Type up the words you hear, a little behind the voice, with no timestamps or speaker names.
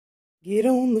Get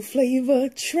on the flavor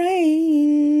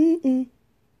train.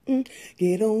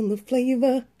 Get on the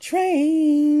flavor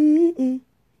train.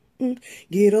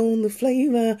 Get on the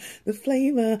flavor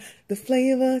train.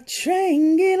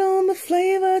 Get on the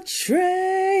flavor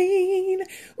train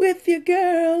with your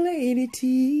girl, Lady T.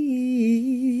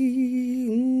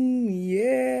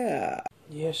 Yeah.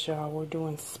 Yes, y'all, we're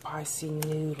doing spicy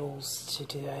noodles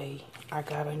today. I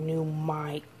got a new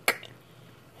mic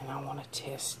and I want to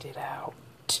test it out.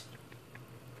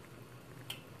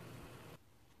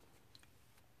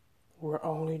 We're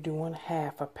only doing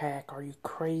half a pack. Are you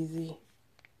crazy?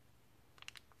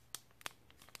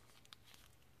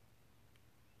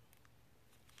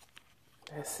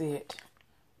 That's it.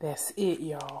 That's it,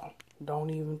 y'all.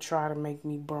 Don't even try to make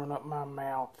me burn up my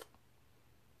mouth.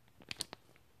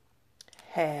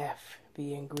 Half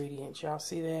the ingredients. Y'all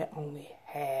see that? Only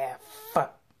half.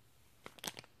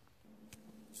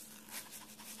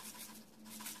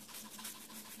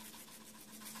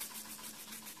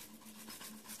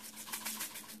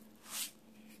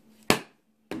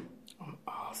 I'm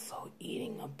also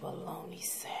eating a bologna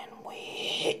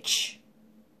sandwich.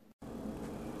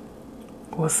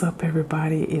 What's up,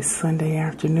 everybody? It's Sunday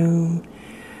afternoon.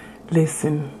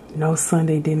 Listen, no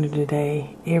Sunday dinner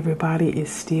today. Everybody is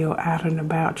still out and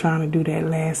about trying to do that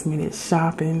last minute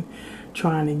shopping,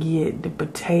 trying to get the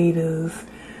potatoes,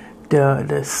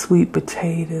 the sweet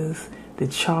potatoes, the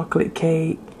chocolate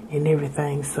cake, and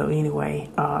everything. So anyway,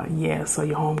 yeah, so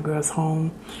your homegirl's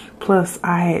home. Plus,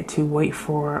 I had to wait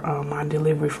for my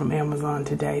delivery from Amazon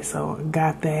today, so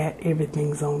got that.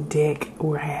 Everything's on deck.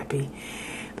 We're happy.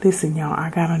 Listen, y'all,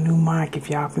 I got a new mic, if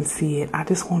y'all can see it. I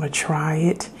just want to try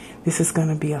it. This is going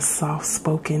to be a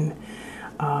soft-spoken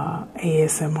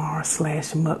ASMR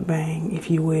 / mukbang, if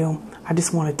you will. I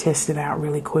just want to test it out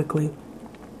really quickly.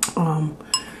 I'm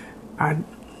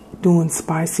doing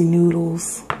spicy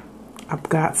noodles. I've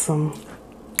got some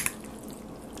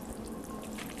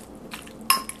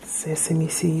sesame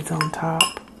seeds on top.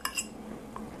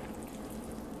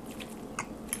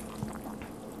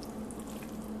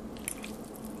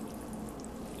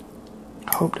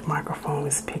 I hope the microphone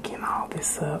is picking all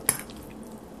this up.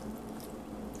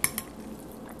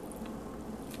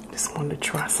 Just wanted to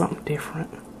try something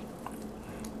different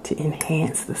to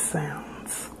enhance the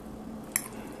sounds.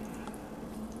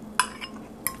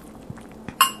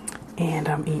 And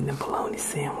I'm eating a bologna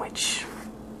sandwich.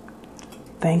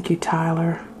 Thank you,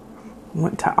 Tyler.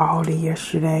 Went to Aldi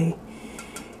yesterday.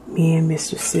 Me and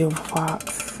Mr. Silver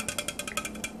Fox.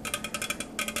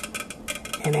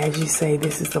 And as you say,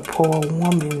 this is the poor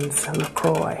woman's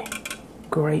LaCroix.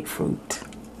 Grapefruit.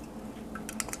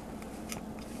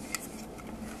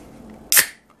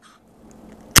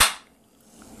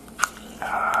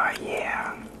 Oh,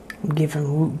 yeah. I'm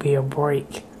giving root beer a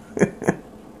break.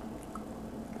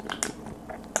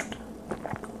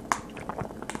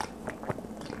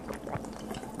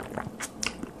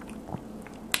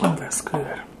 Oh, that's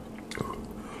good.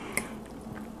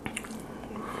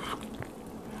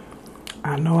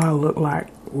 I know I look like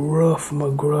Rough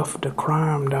McGruff the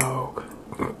crime dog,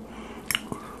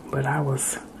 but I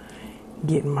was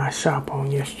getting my shop on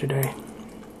yesterday.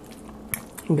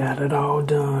 Got it all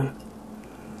done.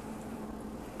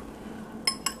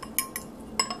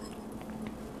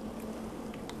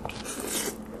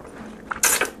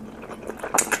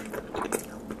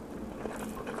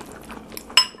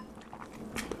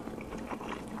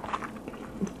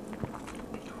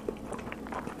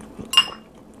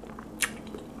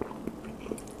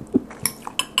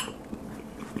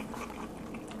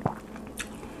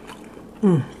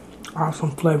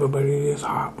 Awesome flavor, but it is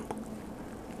hot.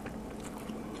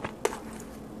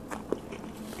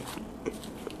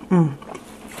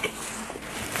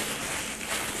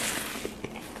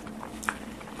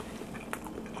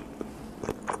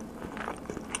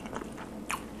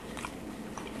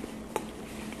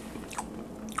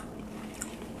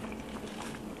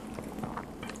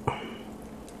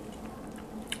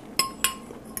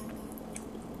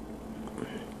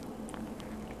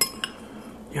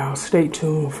 Y'all stay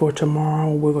tuned for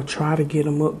tomorrow. We're going to try to get a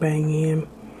mukbang in.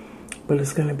 But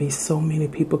it's going to be so many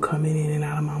people coming in and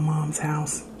out of my mom's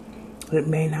house. It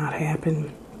may not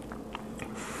happen.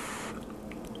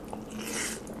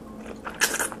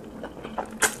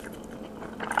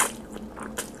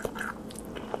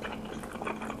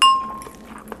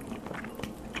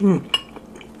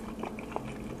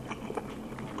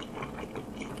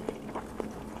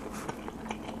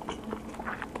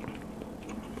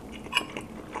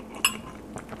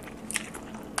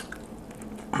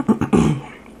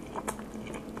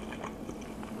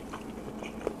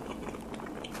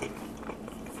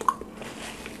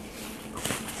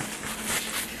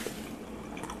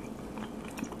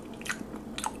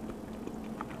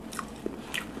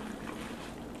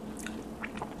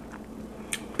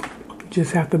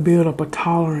 Just have to build up a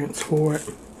tolerance for it.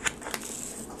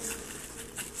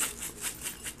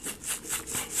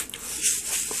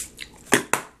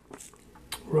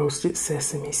 Roasted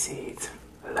sesame seeds.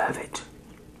 Love it.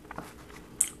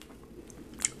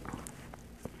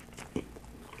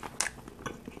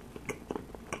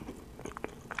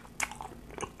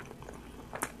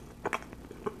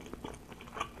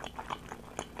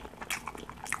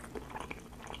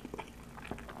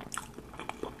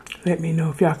 Let me know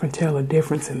if y'all can tell a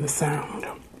difference in the sound.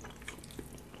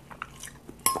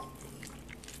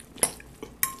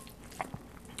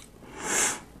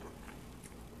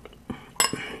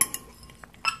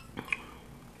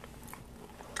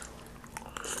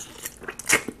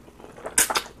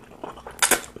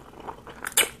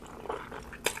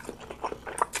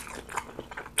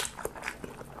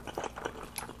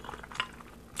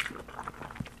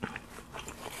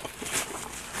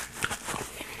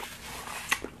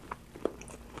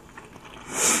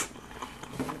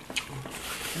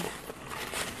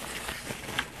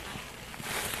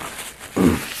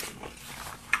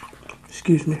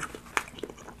 Excuse me.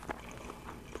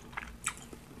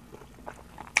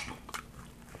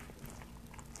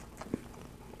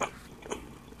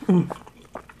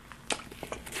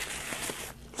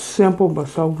 Simple but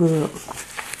so good.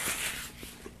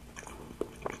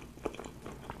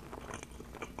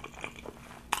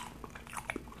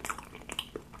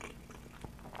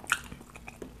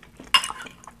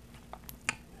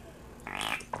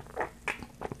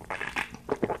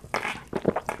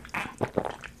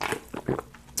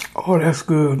 Oh, that's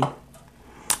good.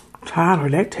 Tyler,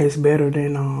 that tastes better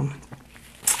than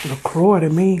LaCroix to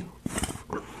me.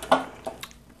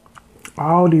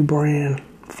 Aldi brand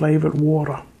flavored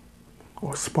water,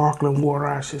 or sparkling water,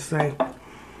 I should say.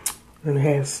 And it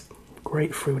has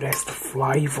grapefruit. That's the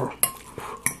flavor.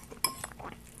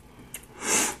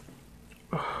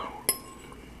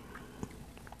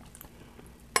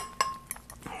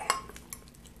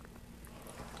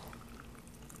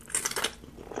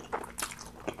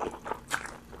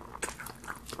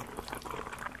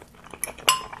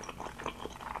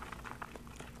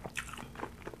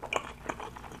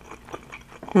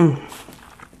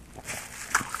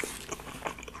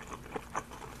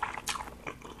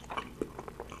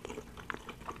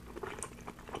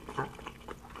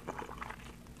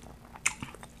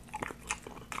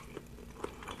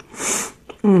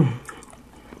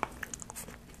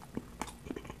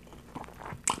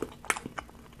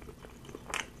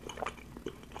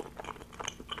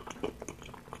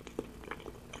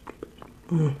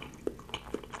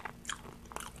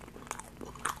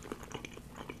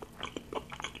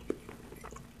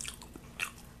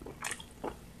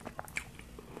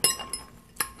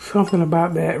 Something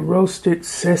about that roasted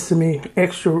sesame,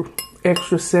 extra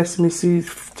sesame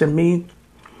seeds to me,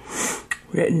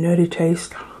 that nutty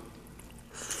taste.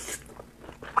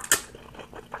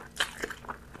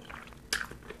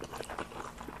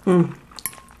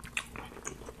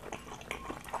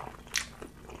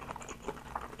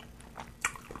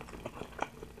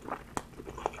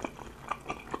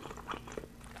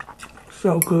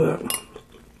 So good.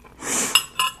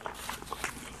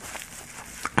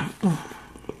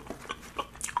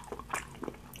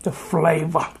 The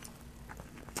flavor.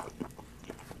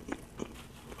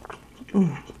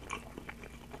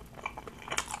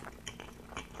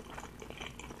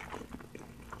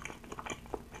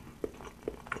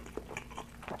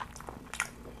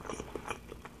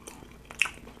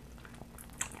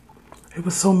 There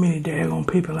was so many daggone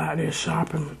people out there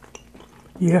shopping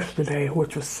yesterday,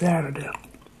 which was Saturday.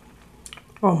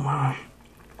 Oh my.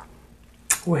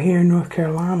 Well, here in North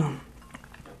Carolina,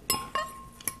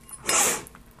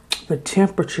 the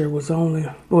temperature was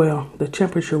the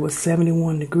temperature was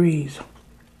 71 degrees.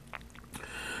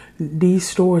 These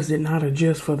stores did not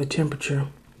adjust for the temperature.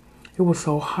 It was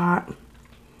so hot,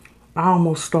 I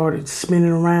almost started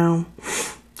spinning around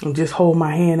and just hold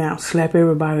my hand out, slap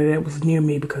everybody that was near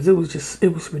me, because it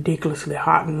was ridiculously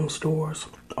hot in them stores.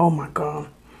 Oh my God.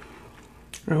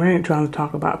 And I ain't trying to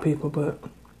talk about people, but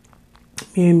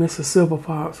me and Mr. Silver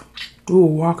Fox, we were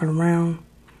walking around.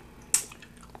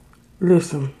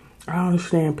 Listen, I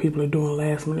understand people are doing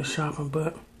last minute shopping,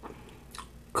 but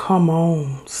come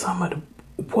on, some of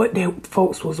what they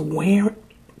folks was wearing.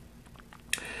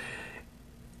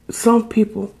 Some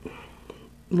people,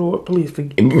 Lord, please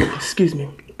forgive me. Excuse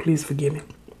me, please forgive me.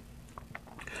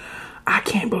 I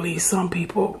can't believe some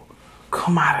people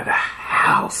come out of the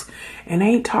house, and I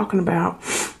ain't talking about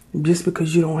just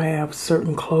because you don't have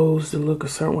certain clothes to look a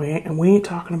certain way, and we ain't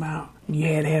talking about you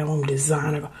had to have on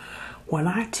designer. When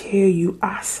I tell you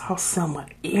I saw some of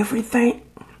everything,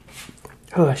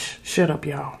 Hush, shut up,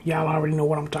 y'all. Y'all already know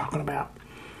what I'm talking about.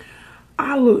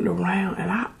 I looked around and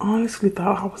I honestly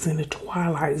thought I was in the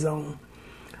Twilight Zone.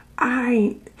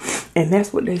 And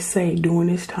that's what they say during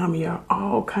this time of year.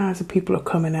 All kinds of people are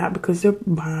coming out because they're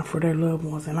buying for their loved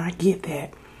ones, and I get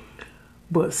that.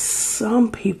 But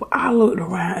some people, I looked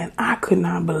around and I could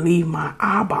not believe my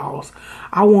eyeballs.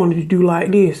 I wanted to do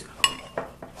like this.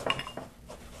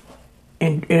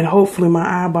 And hopefully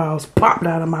my eyeballs popped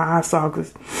out of my eye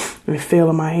sockets and fell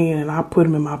in my hand, and I put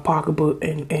them in my pocketbook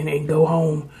and go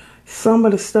home. Some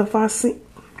of the stuff I see,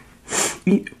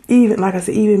 even like I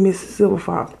said, even Mr. Silver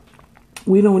Fox,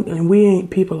 we ain't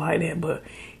people like that. But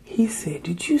he said,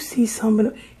 "Did you see some of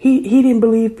the?" He didn't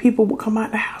believe people would come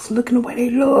out the house looking the way they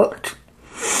looked.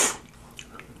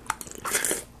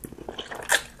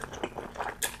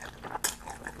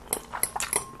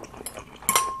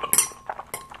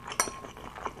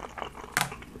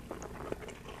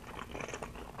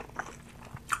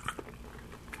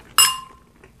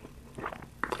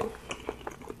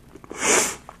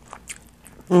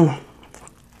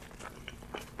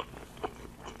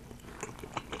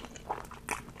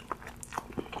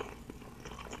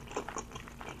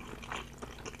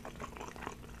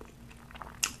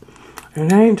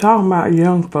 And I ain't talking about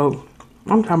young folk.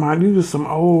 I'm talking about these are some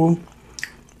old,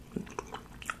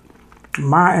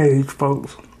 my age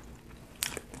folks.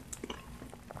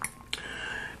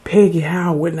 Peggy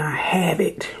Howe would not have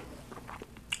it.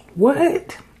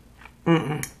 What?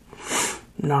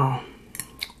 No.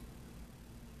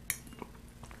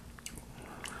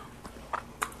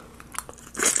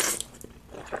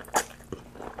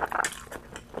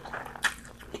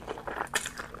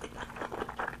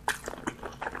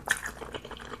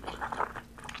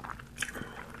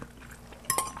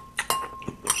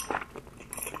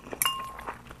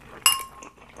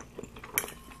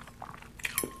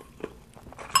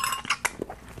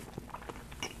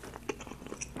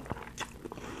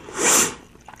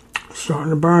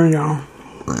 Starting to burn, y'all.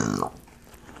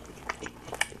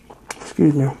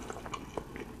 Excuse me.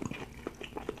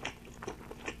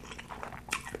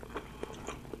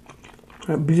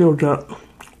 That builds up.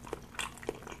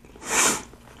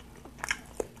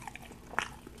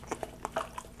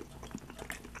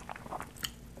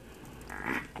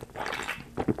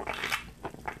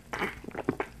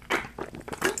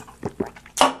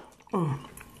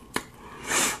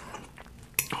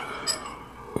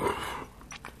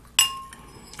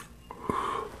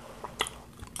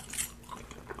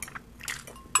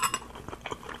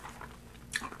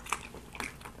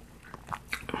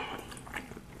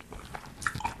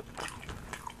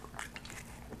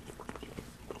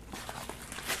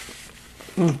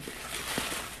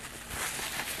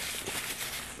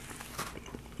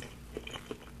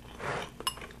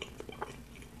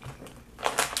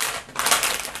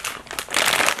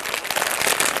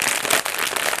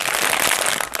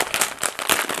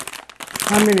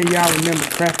 How many of y'all remember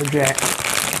Cracker Jack?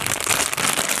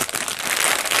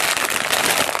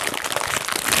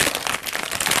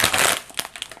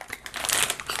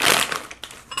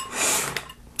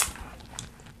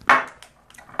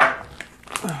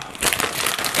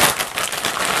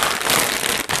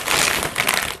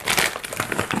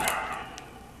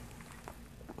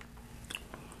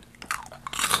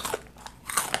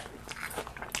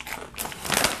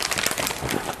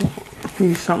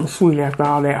 Need something sweet after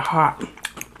all that hot.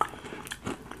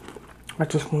 I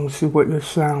just want to see what this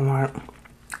sounds like.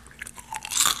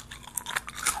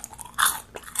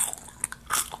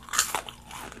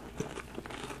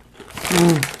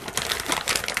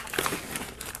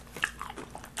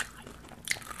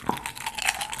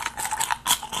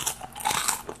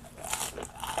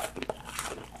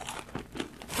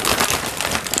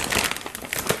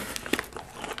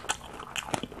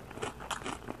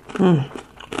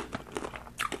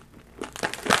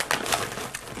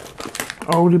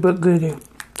 Oldie but goodie.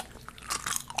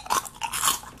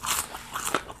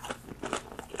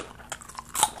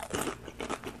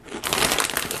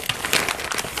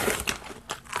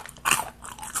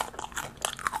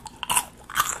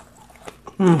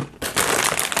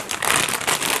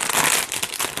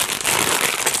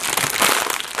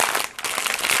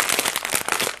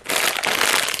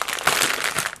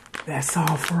 That's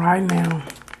all for right now.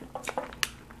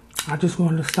 I just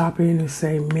wanted to stop in and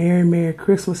say Merry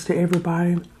Christmas to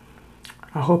everybody.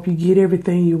 I hope you get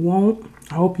everything you want.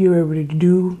 I hope you're able to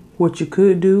do what you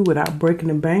could do without breaking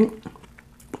the bank.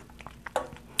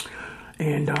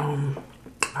 And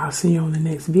I'll see you on the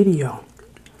next video.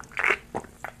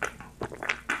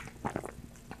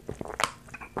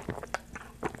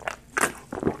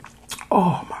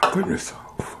 Oh my goodness.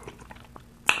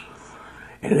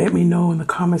 And let me know in the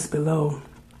comments below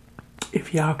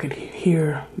if y'all could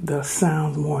hear the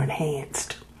sounds more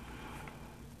enhanced.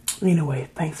 Anyway,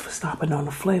 thanks for stopping on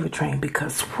the flavor train,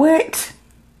 because what?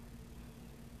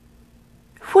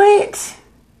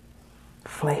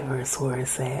 Flavor is where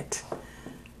it's at.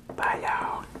 Bye, y'all.